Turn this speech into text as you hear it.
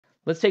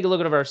Let's take a look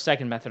at our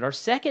second method. Our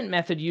second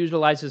method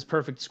utilizes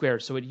perfect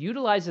squares. So it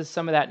utilizes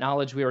some of that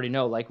knowledge we already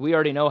know. Like we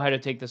already know how to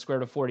take the square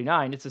root of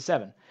 49. It's a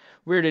 7.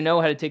 We already know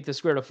how to take the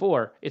square root of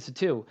 4. It's a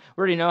 2.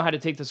 We already know how to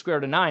take the square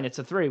root of 9. It's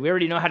a 3. We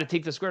already know how to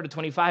take the square root of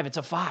 25. It's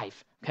a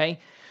 5. Okay?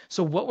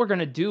 So what we're going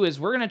to do is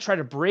we're going to try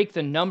to break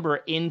the number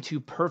into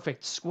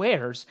perfect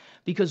squares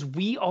because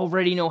we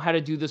already know how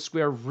to do the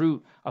square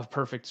root of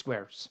perfect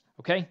squares.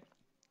 Okay?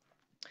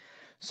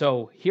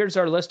 So here's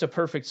our list of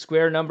perfect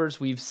square numbers.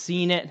 We've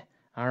seen it.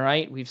 All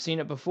right, we've seen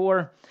it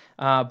before,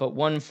 but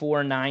 1,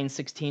 4, 9,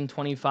 16,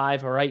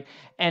 25, all right?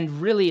 And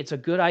really, it's a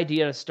good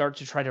idea to start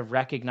to try to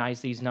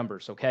recognize these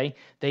numbers, okay?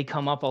 They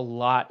come up a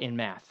lot in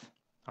math,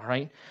 all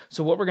right?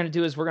 So what we're going to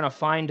do is we're going to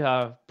find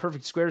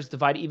perfect squares,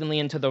 divide evenly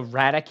into the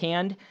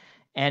radicand,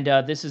 and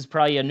this is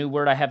probably a new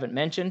word I haven't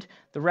mentioned.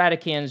 The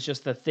radicand is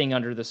just the thing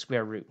under the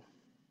square root.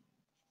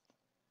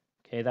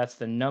 Okay, that's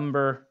the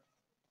number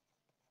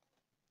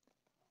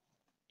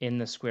in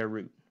the square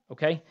root.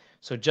 Okay,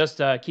 so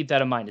just keep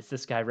that in mind. It's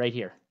this guy right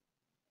here.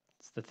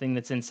 It's the thing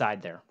that's inside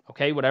there.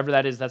 Okay, whatever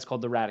that is, that's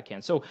called the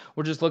radicand. So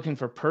we're just looking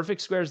for perfect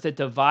squares that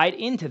divide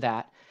into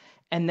that,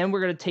 and then we're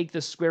going to take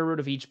the square root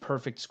of each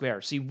perfect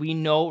square. See,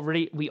 we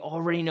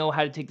already know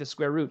how to take the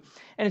square root,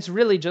 and it's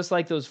really just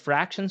like those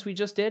fractions we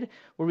just did,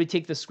 where we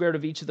take the square root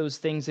of each of those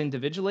things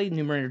individually,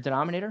 numerator,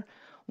 denominator.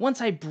 Once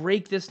I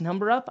break this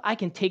number up, I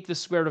can take the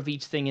square root of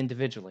each thing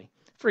individually.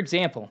 For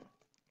example,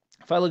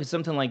 if I look at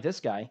something like this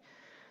guy,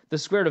 the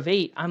square root of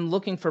 8, I'm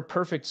looking for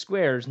perfect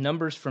squares,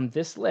 numbers from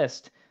this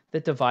list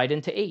that divide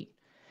into 8.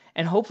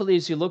 And hopefully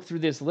as you look through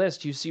this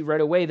list, you see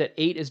right away that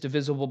 8 is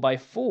divisible by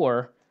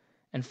 4,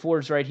 and 4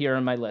 is right here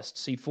on my list.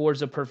 See, 4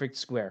 is a perfect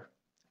square,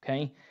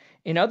 okay?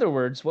 In other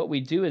words, what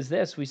we do is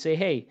this. We say,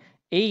 hey,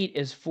 8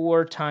 is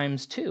 4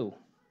 times 2.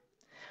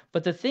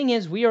 But the thing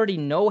is, we already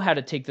know how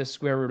to take the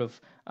square root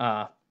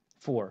of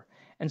 4.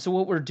 And so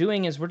what we're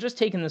doing is we're just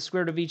taking the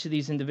square root of each of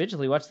these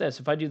individually. Watch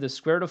this. If I do the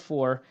square root of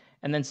 4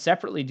 and then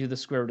separately do the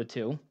square root of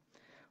 2,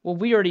 well,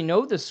 we already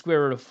know the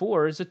square root of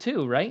 4 is a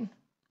 2, right?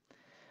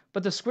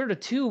 But the square root of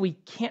 2 we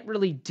can't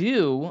really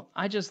do.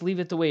 I just leave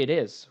it the way it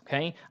is,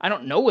 okay? I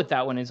don't know what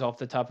that one is off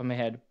the top of my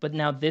head, but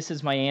now this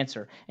is my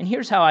answer. And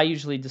here's how I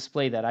usually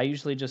display that. I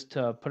usually just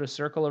put a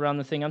circle around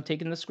the thing I'm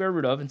taking the square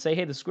root of and say,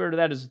 hey, the square root of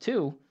that is a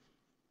 2.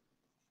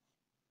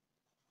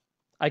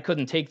 I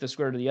couldn't take the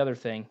square root of the other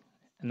thing,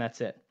 and that's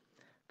it.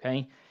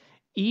 Okay,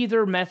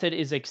 either method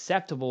is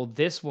acceptable.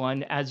 This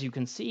one, as you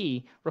can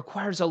see,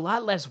 requires a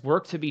lot less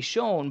work to be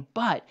shown,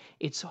 but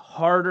it's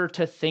harder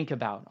to think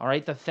about. All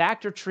right, the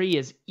factor tree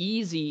is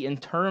easy in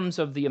terms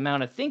of the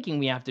amount of thinking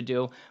we have to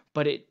do,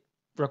 but it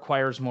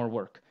requires more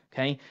work.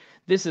 Okay,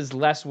 this is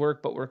less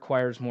work, but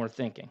requires more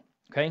thinking.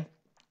 Okay,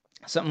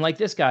 something like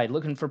this guy,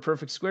 looking for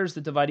perfect squares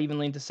that divide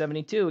evenly into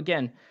 72.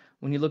 Again,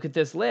 when you look at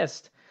this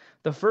list,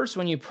 the first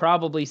one you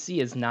probably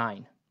see is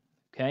 9.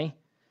 Okay.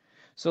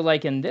 So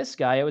like in this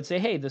guy, I would say,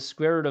 hey, the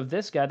square root of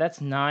this guy,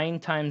 that's 9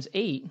 times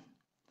 8.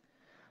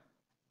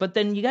 But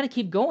then you got to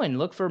keep going.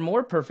 Look for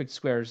more perfect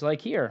squares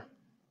like here.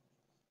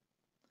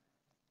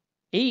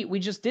 8, we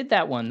just did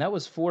that one. That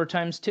was 4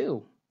 times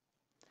 2.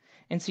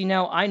 And see,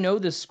 now I know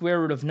the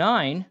square root of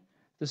 9.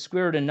 The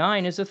square root of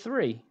 9 is a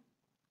 3.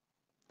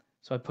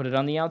 So I put it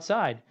on the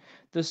outside.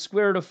 The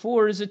square root of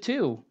 4 is a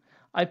 2.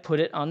 I put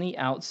it on the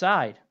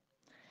outside.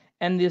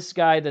 And this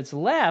guy that's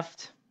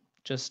left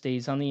just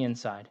stays on the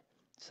inside.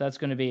 So that's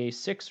going to be a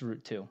 6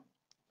 root 2,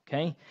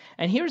 okay?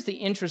 And here's the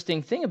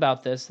interesting thing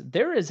about this.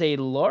 There is a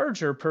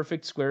larger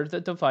perfect square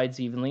that divides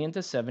evenly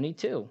into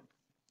 72.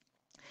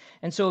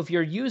 And so if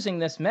you're using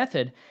this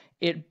method,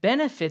 it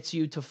benefits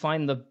you to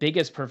find the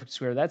biggest perfect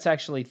square. That's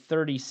actually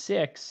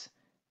 36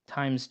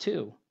 times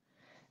 2.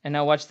 And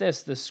now watch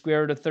this. The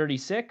square root of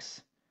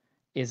 36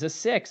 is a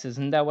 6.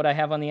 Isn't that what I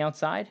have on the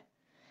outside?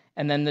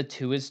 And then the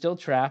 2 is still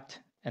trapped,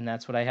 and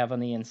that's what I have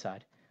on the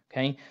inside.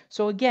 Okay,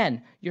 so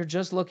again, you're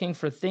just looking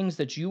for things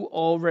that you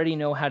already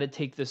know how to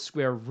take the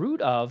square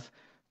root of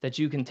that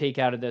you can take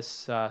out of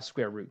this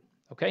square root,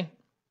 okay?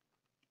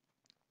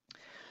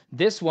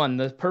 This one,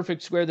 the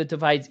perfect square that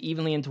divides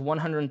evenly into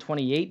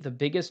 128, the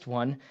biggest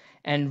one,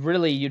 and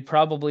really you'd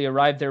probably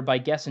arrive there by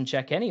guess and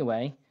check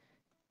anyway,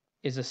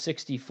 is a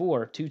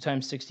 64, 2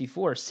 times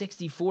 64.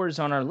 64 is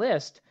on our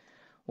list.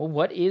 Well,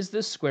 what is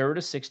the square root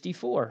of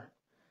 64?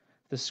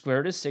 The square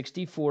root of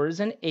 64 is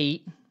an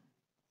 8.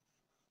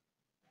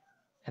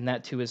 And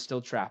that 2 is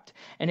still trapped.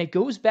 And it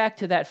goes back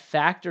to that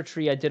factor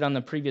tree I did on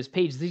the previous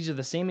page. These are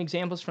the same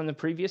examples from the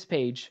previous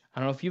page. I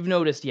don't know if you've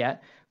noticed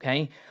yet,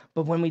 okay?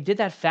 But when we did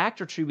that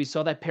factor tree, we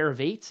saw that pair of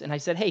 8s, and I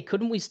said, hey,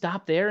 couldn't we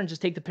stop there and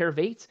just take the pair of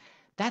 8s?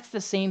 That's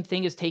the same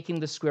thing as taking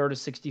the square root of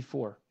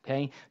 64,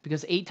 okay?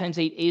 Because 8 times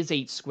 8 is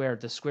 8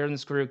 squared. The square and the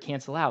square root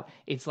cancel out.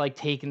 It's like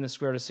taking the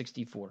square root of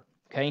 64,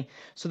 okay?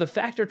 So the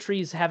factor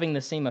tree is having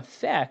the same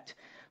effect,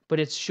 but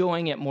it's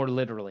showing it more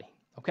literally,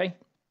 okay?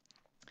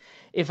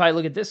 If I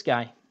look at this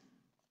guy,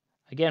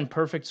 again,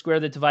 perfect square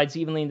that divides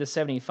evenly into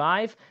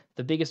 75.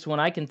 The biggest one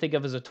I can think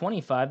of is a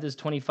 25. This is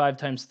 25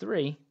 times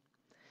 3.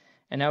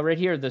 And now right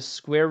here, the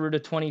square root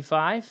of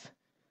 25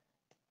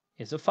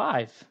 is a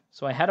 5.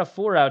 So I had a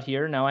 4 out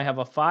here. Now I have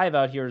a 5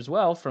 out here as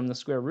well from the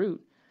square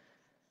root.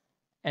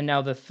 And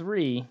now the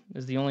 3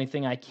 is the only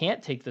thing I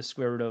can't take the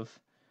square root of.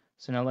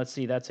 So now let's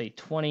see, that's a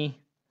 20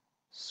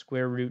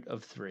 square root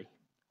of 3.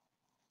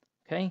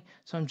 Okay,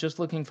 so I'm just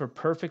looking for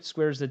perfect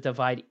squares that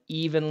divide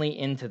evenly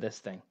into this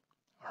thing.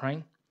 All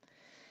right.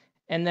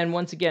 And then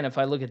once again, if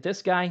I look at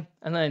this guy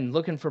and then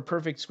looking for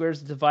perfect squares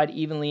that divide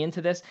evenly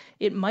into this,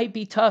 it might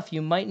be tough.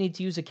 You might need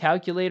to use a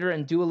calculator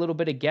and do a little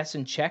bit of guess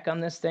and check on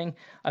this thing.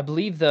 I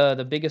believe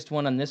the biggest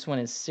one on this one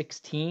is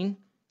 16.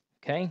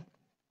 Okay.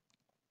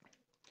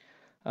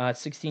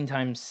 16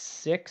 times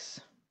 6.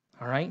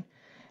 All right.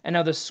 And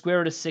now the square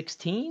root of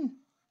 16.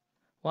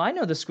 Well, I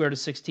know the square root of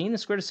 16. The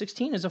square root of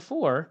 16 is a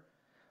 4.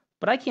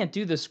 But I can't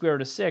do the square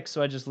root of 6,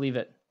 so I just leave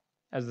it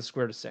as the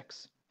square root of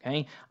 6.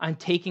 Okay? I'm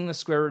taking the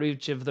square root of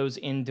each of those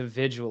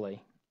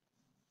individually.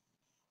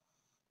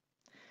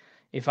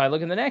 If I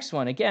look at the next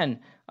one,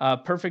 again,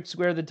 perfect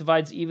square that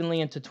divides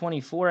evenly into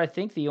 24, I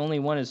think the only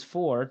one is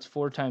 4. It's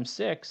 4 times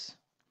 6.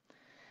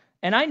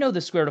 And I know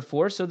the square root of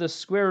 4, so the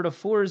square root of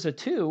 4 is a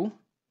 2.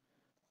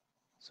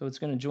 So it's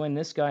going to join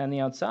this guy on the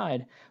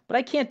outside. But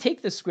I can't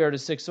take the square root of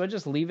 6, so I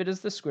just leave it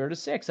as the square root of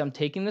 6. I'm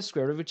taking the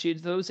square root of each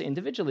of those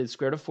individually. The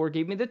square root of 4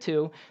 gave me the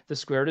 2. The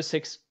square root of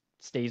 6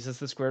 stays as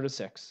the square root of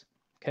 6.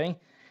 Okay?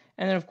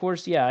 And then, of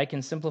course, yeah, I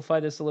can simplify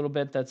this a little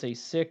bit. That's a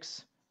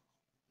 6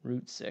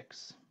 root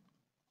 6.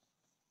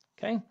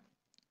 Okay?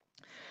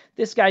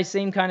 This guy,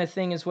 same kind of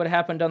thing as what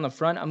happened on the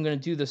front. I'm going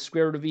to do the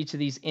square root of each of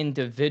these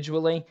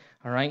individually.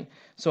 All right?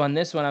 So on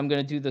this one, I'm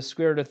going to do the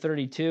square root of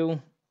 32.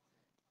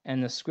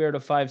 And the square root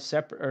of 5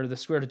 separate, or the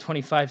square root of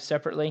 25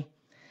 separately.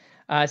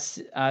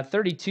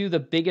 32, the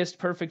biggest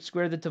perfect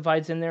square that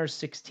divides in there is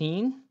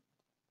 16.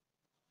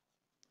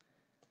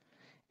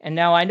 And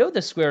now I know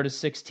the square root of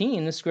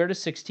 16. The square root of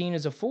 16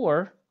 is a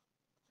 4.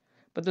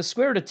 But the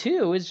square root of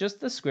 2 is just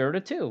the square root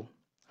of 2.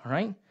 All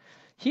right?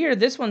 Here,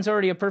 this one's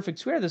already a perfect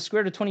square. The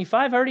square root of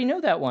 25, I already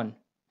know that one.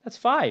 That's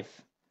 5.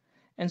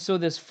 And so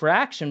this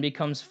fraction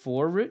becomes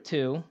 4 root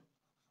 2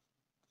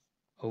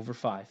 over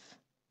 5.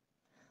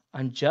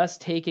 I'm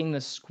just taking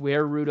the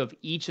square root of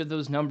each of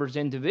those numbers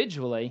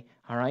individually,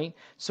 all right?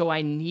 So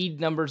I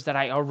need numbers that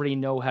I already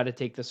know how to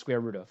take the square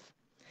root of.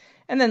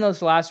 And then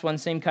this last one,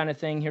 same kind of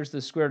thing. Here's the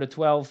square root of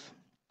 12,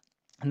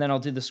 and then I'll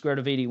do the square root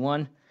of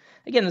 81.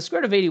 Again, the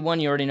square root of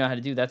 81 you already know how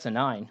to do. That's a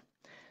 9.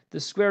 The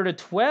square root of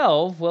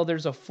 12, well,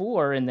 there's a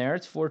 4 in there.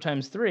 It's 4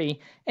 times 3.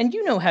 And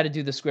you know how to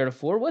do the square root of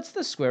 4. What's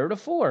the square root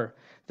of 4?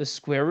 The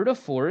square root of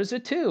 4 is a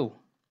 2.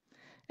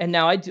 And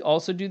now I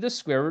also do the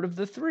square root of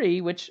the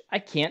 3, which I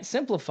can't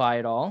simplify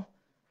at all.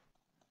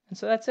 And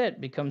so that's it. It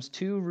becomes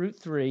 2 root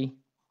 3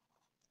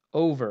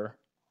 over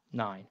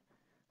 9.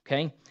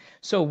 Okay?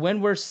 So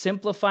when we're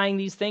simplifying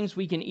these things,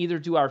 we can either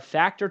do our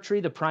factor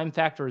tree, the prime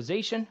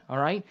factorization, all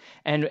right?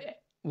 And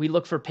we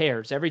look for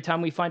pairs. Every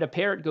time we find a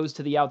pair, it goes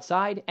to the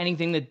outside.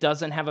 Anything that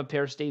doesn't have a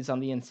pair stays on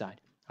the inside.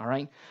 All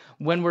right.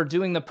 When we're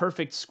doing the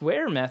perfect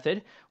square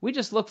method, we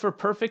just look for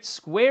perfect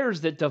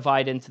squares that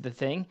divide into the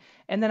thing,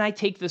 and then I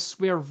take the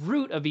square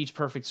root of each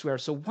perfect square.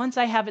 So once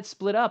I have it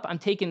split up, I'm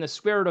taking the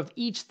square root of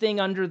each thing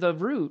under the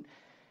root,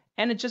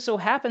 and it just so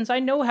happens I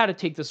know how to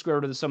take the square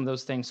root of some of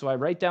those things. So I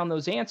write down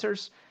those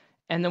answers,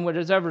 and then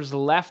whatever's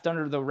left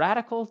under the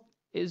radical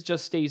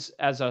just stays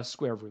as a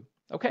square root.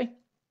 Okay?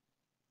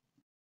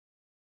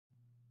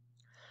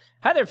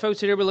 Hi there, folks.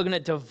 Today we're looking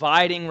at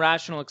dividing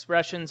rational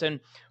expressions, and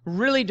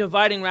really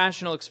dividing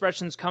rational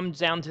expressions comes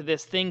down to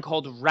this thing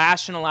called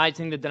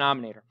rationalizing the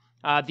denominator.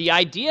 The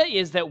idea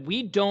is that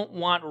we don't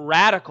want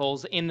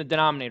radicals in the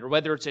denominator,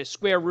 whether it's a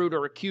square root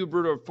or a cube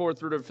root or a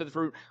fourth root or fifth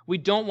root. We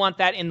don't want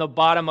that in the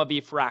bottom of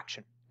a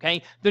fraction.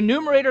 Okay? The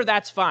numerator,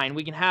 that's fine.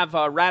 We can have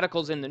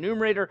radicals in the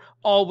numerator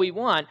all we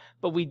want,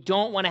 but we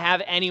don't want to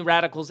have any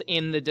radicals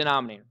in the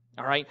denominator.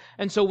 All right.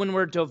 And so when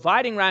we're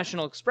dividing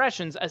rational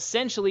expressions,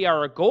 essentially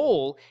our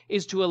goal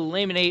is to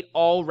eliminate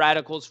all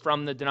radicals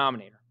from the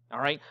denominator.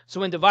 All right. So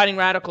when dividing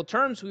radical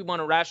terms, we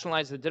want to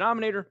rationalize the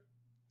denominator.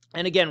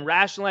 And again,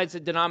 rationalize the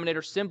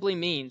denominator simply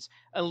means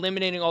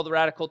eliminating all the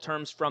radical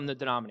terms from the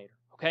denominator.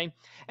 Okay.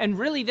 And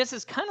really, this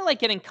is kind of like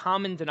getting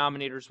common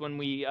denominators when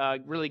we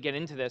really get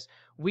into this.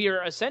 We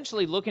are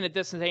essentially looking at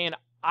this and saying,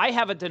 I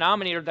have a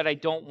denominator that I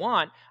don't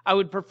want. I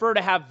would prefer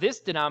to have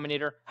this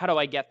denominator. How do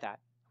I get that?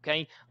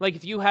 Okay, like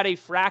if you had a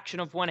fraction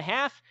of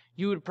 1/2,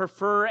 you would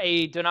prefer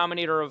a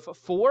denominator of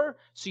 4,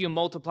 so you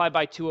multiply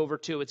by 2 over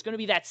 2. It's going to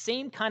be that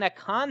same kind of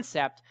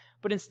concept,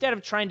 but instead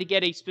of trying to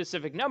get a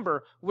specific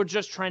number, we're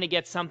just trying to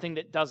get something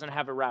that doesn't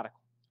have a radical.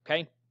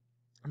 Okay,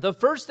 the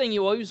first thing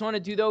you always want to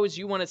do, though, is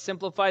you want to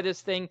simplify this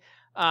thing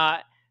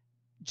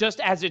just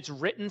as it's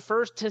written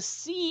first to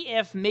see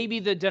if maybe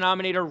the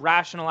denominator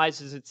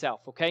rationalizes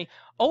itself. Okay,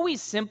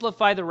 always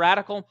simplify the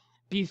radical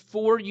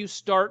before you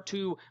start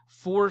to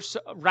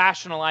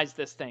rationalize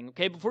this thing,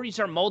 okay? Before you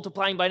start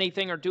multiplying by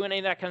anything or doing any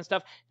of that kind of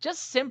stuff,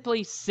 just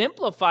simply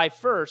simplify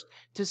first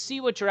to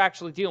see what you're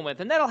actually dealing with.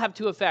 And that'll have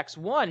two effects.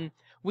 One,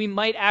 we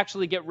might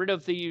actually get rid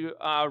of the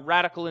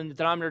radical in the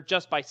denominator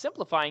just by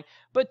simplifying.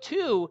 But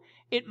 2,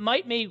 it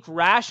might make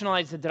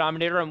rationalize the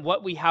denominator and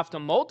what we have to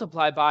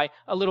multiply by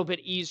a little bit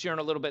easier and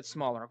a little bit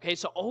smaller. Okay,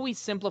 so always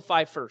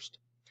simplify first.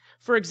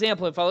 For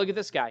example, if I look at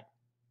this guy,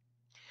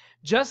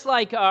 just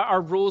like our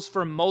rules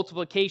for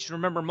multiplication,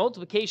 remember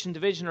multiplication and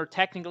division are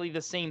technically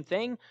the same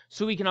thing,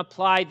 so we can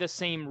apply the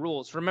same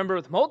rules. Remember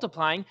with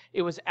multiplying,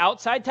 it was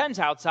outside times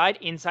outside,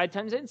 inside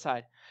times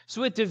inside.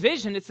 So with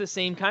division, it's the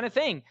same kind of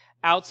thing.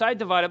 Outside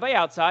divided by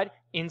outside,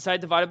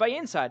 inside divided by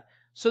inside.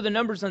 So the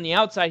numbers on the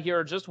outside here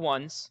are just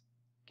ones.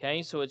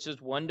 Okay, so it's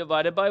just 1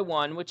 divided by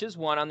 1, which is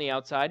 1 on the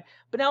outside.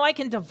 But now I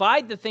can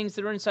divide the things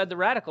that are inside the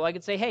radical. I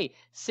could say, hey,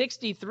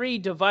 63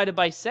 divided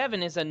by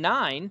 7 is a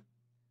 9.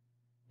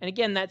 And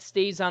again, that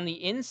stays on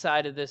the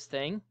inside of this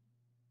thing.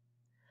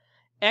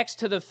 X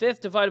to the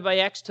 5th divided by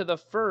x to the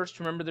 1st.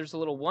 Remember, there's a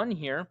little 1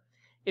 here.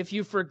 If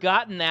you've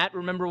forgotten that,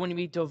 remember when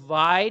we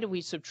divide,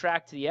 we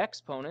subtract the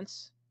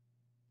exponents.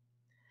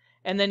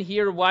 And then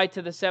here, y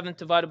to the 7th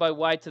divided by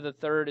y to the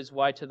 3rd is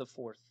y to the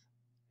 4th.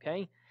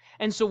 Okay?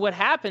 And so what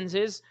happens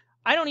is,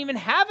 I don't even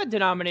have a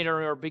denominator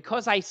anymore.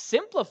 Because I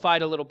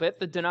simplified a little bit,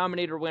 the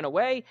denominator went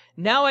away.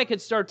 Now I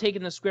could start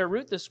taking the square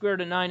root. The square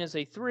root of 9 is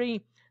a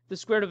 3. The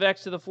square root of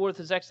x to the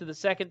 4th is x to the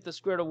 2nd. The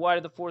square root of y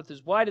to the 4th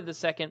is y to the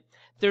 2nd.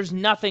 There's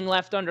nothing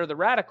left under the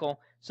radical.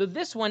 So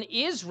this one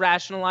is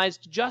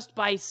rationalized just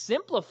by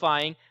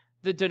simplifying.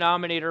 The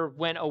denominator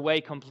went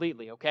away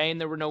completely, okay? And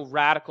there were no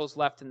radicals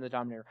left in the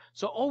denominator.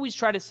 So always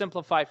try to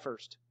simplify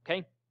first,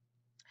 okay?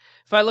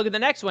 If I look at the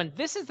next one,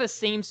 this is the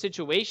same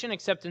situation,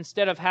 except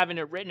instead of having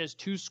it written as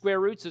 2 square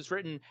roots, it's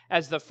written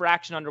as the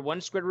fraction under 1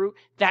 square root.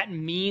 That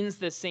means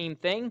the same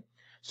thing.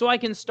 So I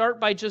can start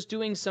by just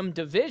doing some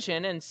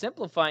division and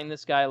simplifying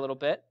this guy a little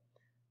bit.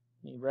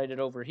 Let me write it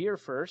over here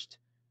first.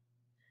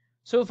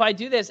 So if I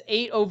do this,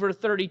 8 over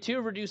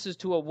 32 reduces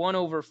to a 1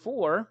 over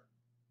 4.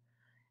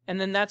 And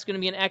then that's going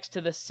to be an x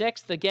to the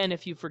 6th. Again,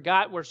 if you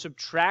forgot, we're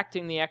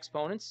subtracting the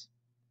exponents.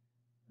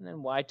 And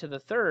then y to the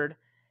 3rd.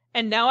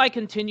 And now I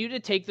continue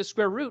to take the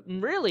square root.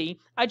 And really,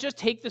 I just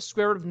take the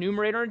square root of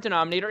numerator and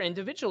denominator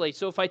individually.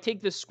 So if I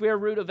take the square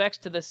root of x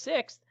to the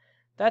 6th,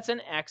 that's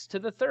an x to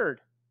the 3rd.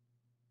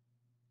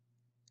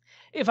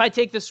 If I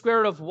take the square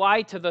root of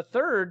y to the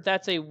 3rd,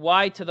 that's a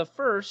y to the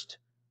 1st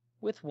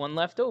with 1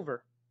 left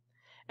over.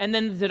 And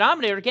then the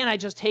denominator, again, I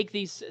just take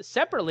these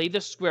separately. The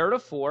square root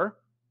of 4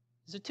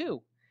 is a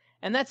 2.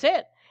 And that's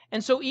it.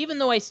 And so even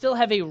though I still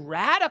have a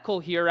radical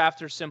here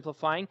after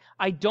simplifying,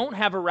 I don't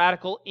have a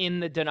radical in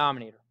the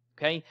denominator.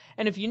 Okay?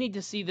 And if you need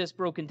to see this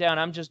broken down,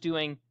 I'm just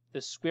doing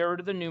the square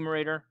root of the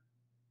numerator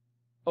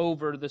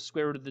over the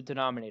square root of the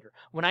denominator.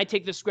 When I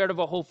take the square root of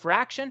a whole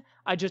fraction,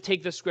 I just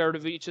take the square root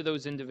of each of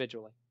those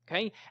individually.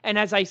 Okay? And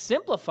as I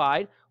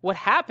simplified, what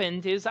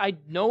happened is I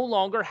no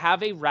longer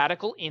have a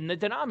radical in the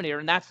denominator,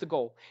 and that's the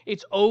goal.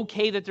 It's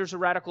okay that there's a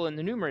radical in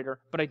the numerator,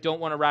 but I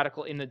don't want a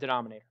radical in the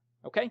denominator.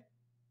 Okay?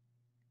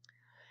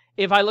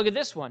 If I look at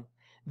this one,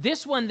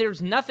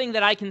 there's nothing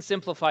that I can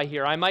simplify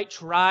here. I might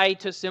try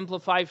to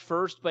simplify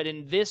first, but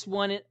in this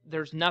one,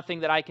 there's nothing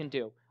that I can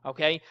do.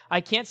 Okay?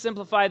 I can't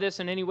simplify this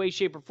in any way,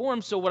 shape, or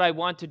form, so what I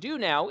want to do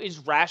now is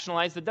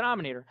rationalize the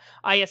denominator.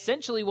 I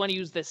essentially want to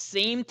use the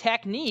same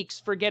techniques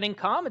for getting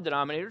common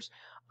denominators.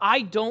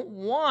 I don't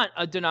want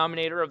a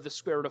denominator of the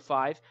square root of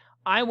 5.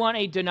 I want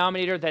a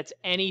denominator that's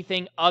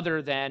anything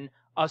other than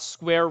a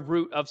square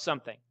root of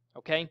something.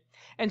 Okay?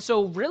 And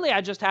so really I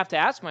just have to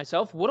ask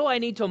myself, what do I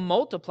need to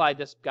multiply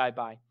this guy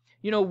by?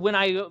 You know, when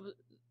I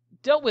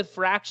dealt with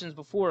fractions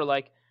before,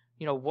 like,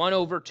 1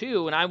 over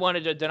 2, and I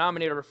wanted a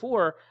denominator of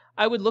 4,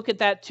 I would look at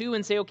that 2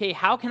 and say, okay,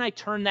 how can I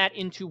turn that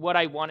into what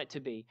I want it to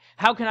be?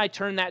 How can I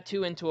turn that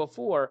 2 into a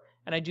 4?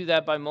 And I do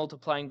that by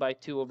multiplying by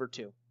 2 over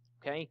 2.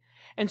 Okay?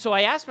 And so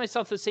I ask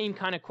myself the same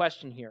kind of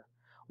question here.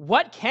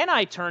 What can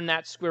I turn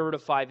that square root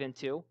of 5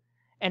 into?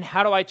 And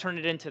how do I turn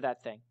it into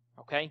that thing?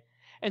 Okay?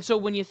 And so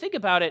when you think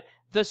about it,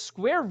 the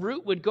square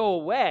root would go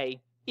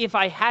away if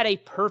I had a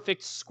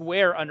perfect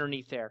square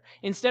underneath there.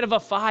 Instead of a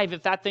 5,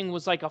 if that thing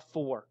was like a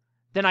 4,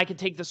 then I could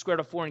take the square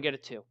root of 4 and get a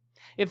 2.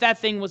 If that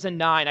thing was a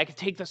 9, I could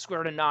take the square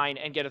root of 9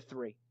 and get a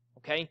 3.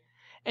 Okay?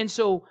 And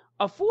so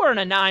a 4 and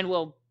a 9,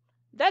 well,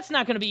 that's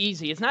not going to be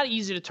easy. It's not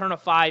easy to turn a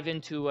 5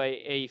 into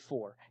a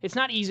 4. It's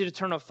not easy to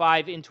turn a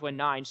 5 into a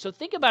 9. So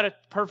think about a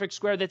perfect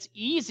square that's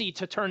easy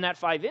to turn that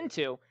 5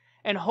 into,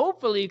 and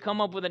hopefully you come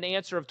up with an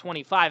answer of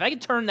 25. I can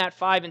turn that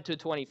 5 into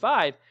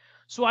 25,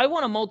 so I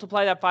want to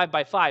multiply that 5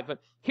 by 5. But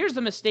here's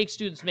the mistake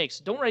students make.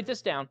 So don't write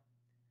this down.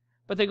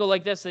 But they go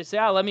like this. They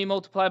say, let me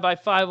multiply by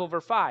 5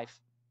 over 5.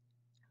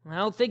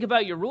 Well, think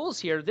about your rules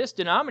here. This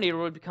denominator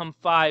would become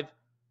 5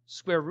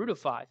 square root of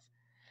 5.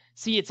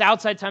 See, it's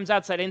outside times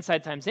outside,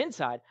 inside times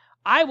inside.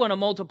 I want to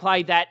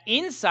multiply that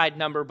inside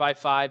number by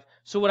 5.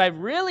 So what I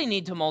really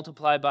need to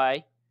multiply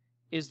by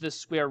is the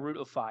square root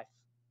of 5.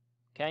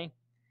 Okay?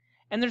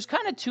 And there's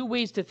kind of two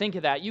ways to think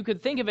of that. You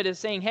could think of it as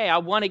saying, hey, I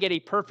want to get a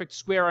perfect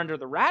square under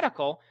the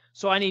radical,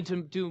 so I need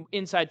to do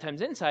inside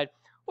times inside.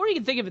 Or you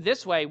can think of it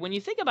this way. When you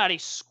think about a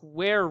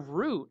square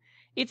root,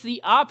 It's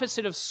the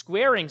opposite of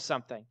squaring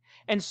something.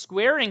 And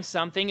squaring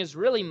something is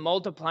really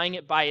multiplying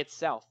it by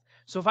itself.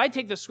 So if I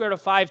take the square root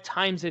of 5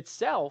 times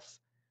itself,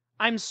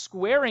 I'm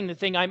squaring the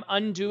thing. I'm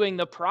undoing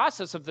the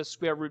process of the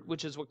square root,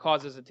 which is what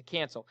causes it to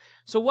cancel.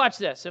 So watch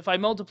this. If I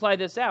multiply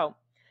this out,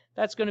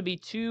 that's going to be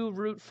 2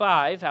 root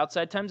 5,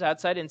 outside times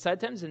outside, inside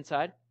times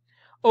inside,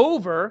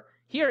 over,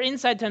 here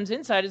inside times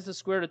inside is the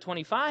square root of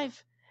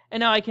 25.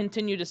 And now I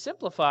continue to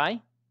simplify.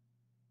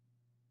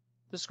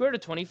 The square root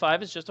of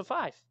 25 is just a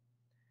 5.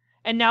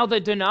 And now the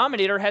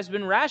denominator has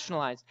been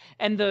rationalized.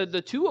 And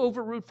the 2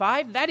 over root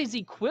 5, that is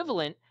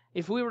equivalent,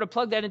 if we were to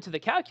plug that into the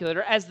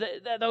calculator, as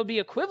that would be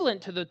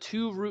equivalent to the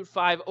 2 root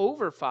 5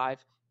 over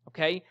 5,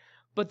 okay?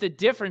 But the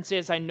difference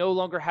is I no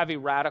longer have a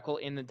radical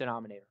in the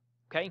denominator,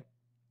 okay?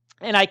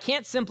 And I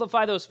can't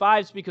simplify those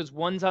 5s because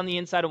one's on the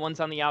inside and one's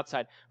on the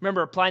outside.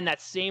 Remember, applying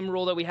that same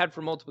rule that we had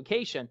for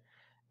multiplication,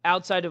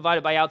 outside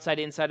divided by outside,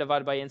 inside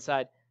divided by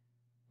inside,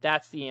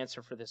 that's the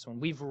answer for this one.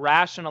 We've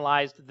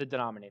rationalized the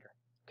denominator,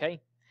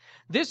 okay?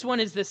 This one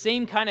is the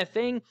same kind of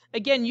thing.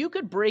 Again, you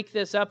could break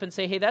this up and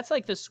say, hey, that's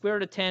like the square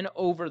root of 10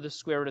 over the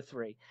square root of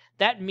 3.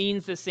 That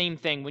means the same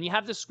thing. When you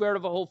have the square root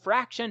of a whole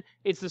fraction,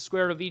 it's the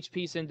square root of each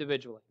piece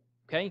individually,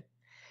 okay?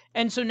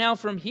 And so now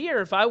from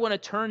here, if I want to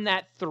turn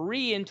that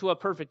 3 into a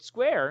perfect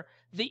square,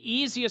 the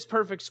easiest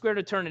perfect square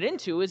to turn it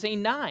into is a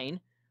 9.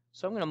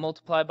 So I'm going to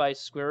multiply by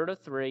square root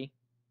of 3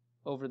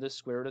 over the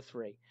square root of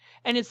 3.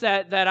 And it's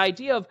that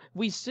idea of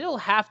we still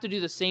have to do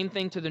the same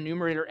thing to the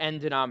numerator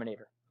and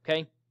denominator,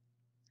 okay?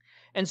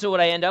 And so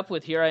what I end up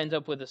with here, I end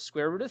up with the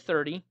square root of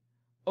 30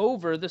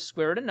 over the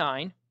square root of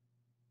 9,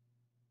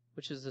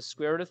 which is the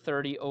square root of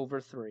 30 over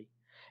 3.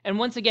 And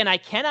once again, I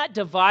cannot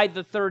divide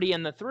the 30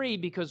 and the 3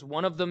 because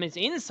one of them is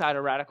inside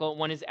a radical and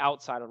one is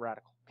outside a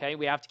radical, okay?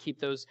 We have to keep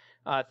those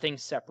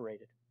things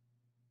separated,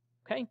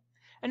 okay?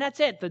 And that's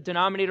it. The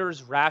denominator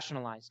is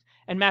rationalized.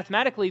 And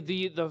mathematically,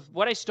 the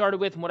what I started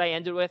with and what I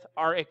ended with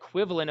are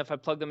equivalent if I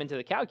plug them into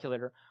the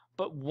calculator,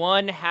 but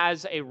one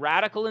has a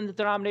radical in the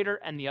denominator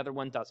and the other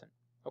one doesn't,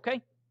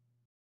 okay?